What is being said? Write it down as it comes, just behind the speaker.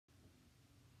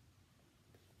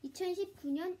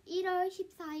2019년 1월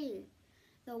 14일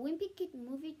The Wimpy Kid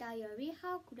Movie Diary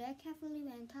How Greg Carefully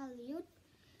Went Hollywood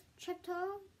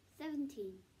Chapter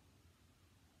 17.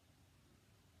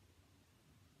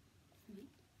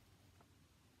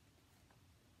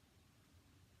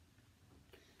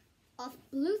 A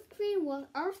blue screen was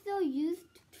also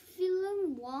used to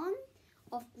film one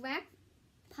of Greg's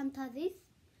fantasies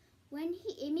when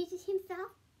he imaged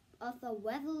himself as a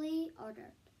Wesley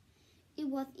ordered. It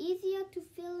was easier to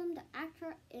film the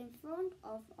actor in front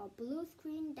of a blue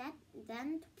screen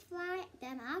than to fly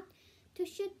them out to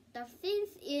shoot the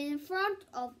scenes in front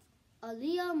of a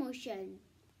real mansion.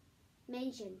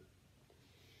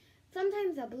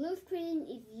 Sometimes a blue screen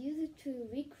is used to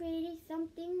recreate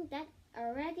something that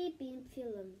already been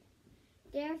filmed.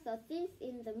 There's a scene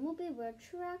in the movie where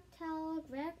Truck tells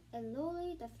Greg and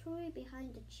Lolly the story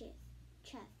behind the chess.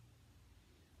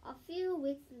 A few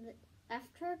weeks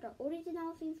after the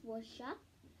original scene was shot,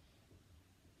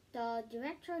 the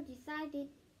director decided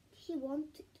he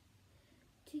wanted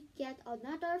to get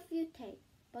another few takes,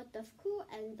 but the school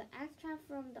and the extra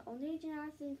from the original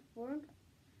scenes weren't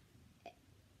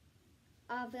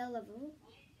available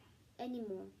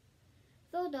anymore.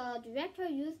 So the director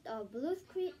used a blue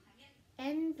screen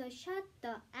and shot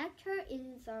the actor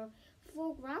in the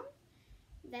foreground,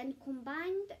 then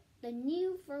combined the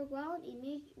new foreground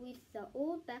image with the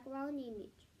old background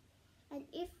image. And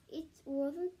if it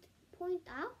wasn't pointed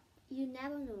out, you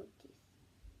never notice.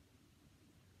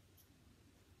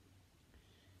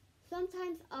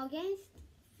 Sometimes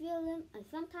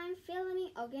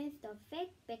filming against the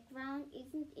fake background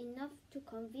isn't enough to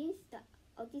convince the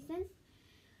audience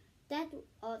that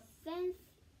a scene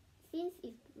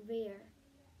is real.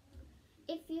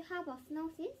 If you have a snow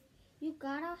scene, you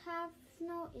gotta have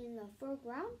snow in the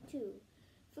foreground too.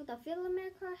 So the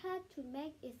filmmaker had to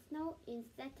make it snow in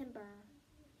September.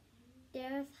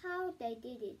 There's how they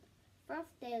did it. First,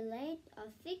 they laid a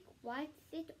thick white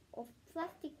sheet of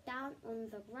plastic down on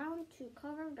the ground to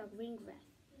cover the green grass.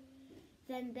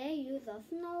 Then they used a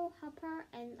snow hopper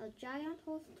and a giant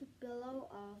hose to blow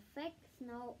a fake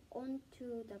snow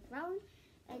onto the ground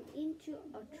and into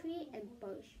a tree and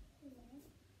bush.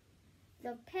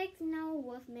 The fake snow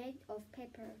was made of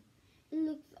paper. It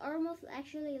looks almost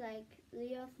actually like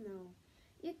real snow.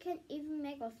 You can even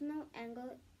make a snow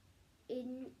angle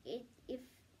in it if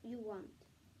you want.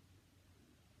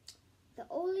 The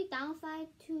only downside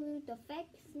to the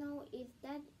fake snow is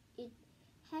that it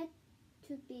had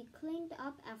to be cleaned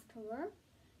up afterward.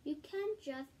 You can't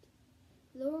just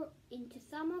lure into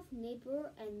someone's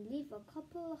neighbor and leave a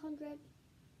couple hundred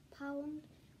pounds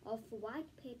of white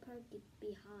paper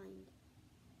behind.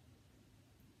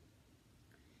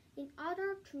 In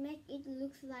order to make it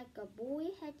look like a boy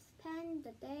had spent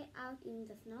the day out in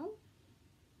the snow,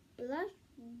 blush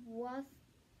was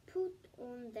put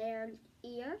on their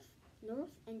ears,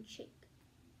 nose, and cheek.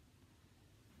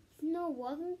 Snow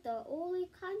wasn't the only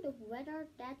kind of weather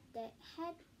that they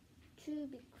had to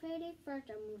be created for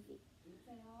the movie.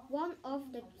 One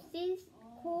of the scenes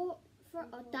called for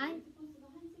a time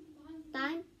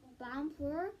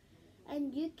bumper,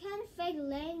 and you can fake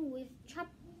rain with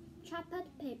chopped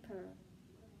paper.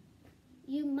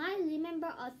 You might remember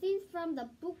a scene from the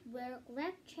book where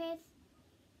Greg chased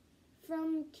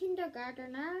from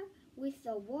kindergartner with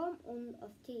a worm on a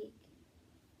stick.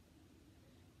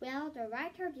 Well, the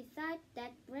writer decided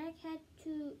that Greg had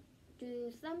to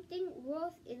do something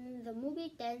worse in the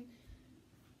movie than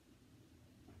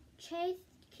chase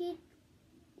kid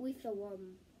with a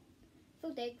worm. So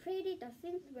they created a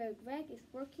scene where Greg is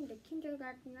working the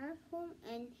kindergartner's home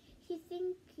and he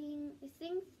thinks he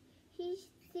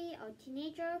see a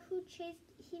teenager who chased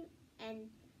him and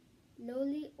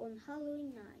Lolly on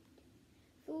Halloween night.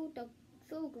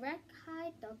 So Greg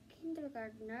hid the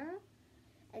kindergartner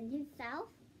and himself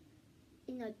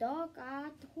in a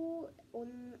dug-out hole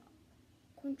on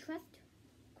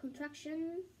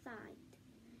construction site.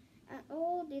 And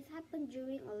all this happened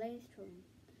during a rainstorm.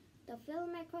 The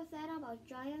filmmaker set up a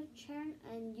giant chain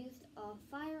and used a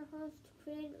fire hose to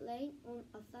create rain on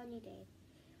a sunny day.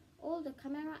 All the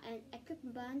camera and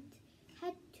equipment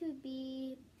had to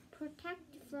be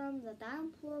protected from the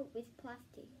downpour with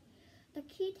plastic. The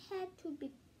kids had to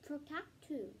be protected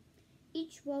too.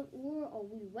 Each one wore a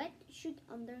wet shirt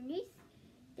underneath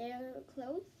their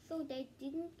clothes so they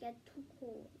didn't get too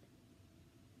cold.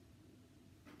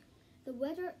 The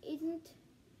weather isn't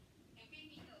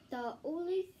the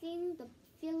only thing the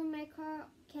filmmaker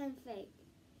can fake.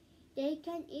 They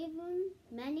can even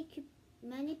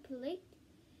manipulate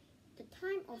the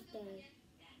time of day.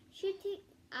 Shooting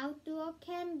outdoor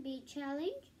can be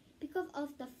challenging because as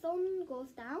the sun goes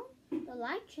down, the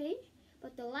light changes,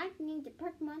 but the lightning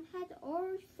department had all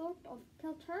sorts of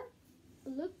filter,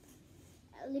 loops,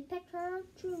 reflector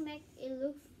to make it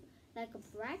look like a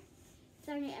bright,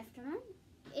 sunny afternoon,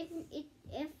 if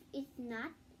it's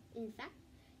not. In fact,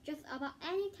 just about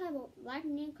any type of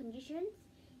lightning conditions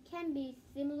can be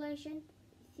simulated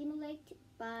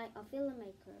by a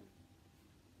filmmaker.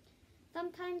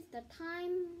 Sometimes the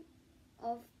time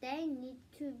of day needs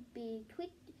to be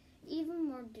tweaked even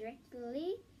more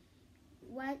directly.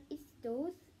 When it's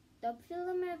those, the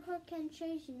filmmaker can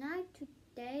change night to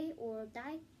day or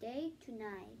day to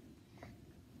night.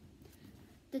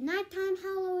 The nighttime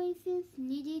Halloween scenes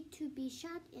needed to be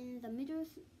shot in the middle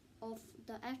of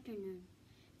the afternoon,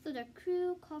 so the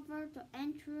crew covered the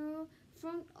entire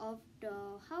front of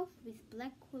the house with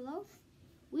black cloth,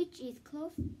 which is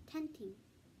cloth tenting.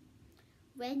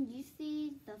 When you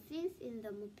see the scenes in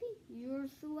the movie, you'll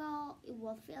swear it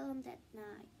was filmed at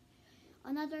night.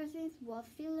 Another scene was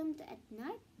filmed at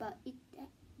night, but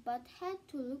had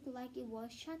to look like it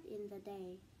was shot in the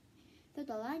day. So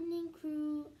the lightning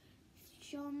crew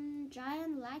shone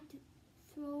giant light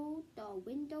through the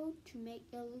window to make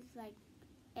it look like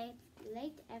a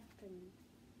late afternoon.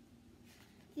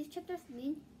 This chapter's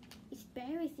mean is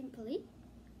very simply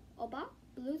about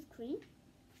blue screen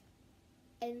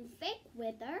and fake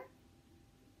weather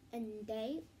and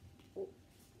day or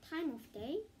time of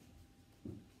day.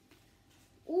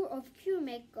 All of you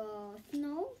make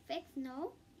fake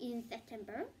snow in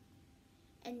September,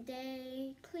 and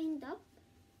they cleaned up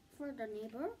for the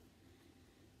neighbor,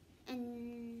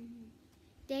 and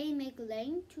they make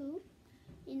rain too.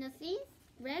 In a scene,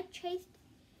 Greg chased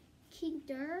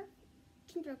kindergartner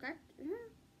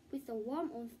with a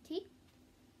worm on stick,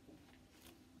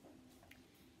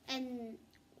 and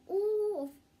all of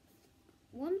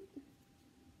one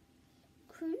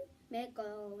crew make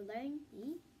a rain,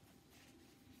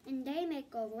 and they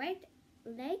make a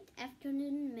late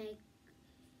afternoon make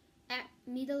at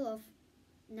middle of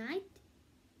night,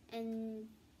 and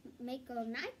make a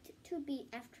night to be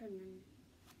afternoon.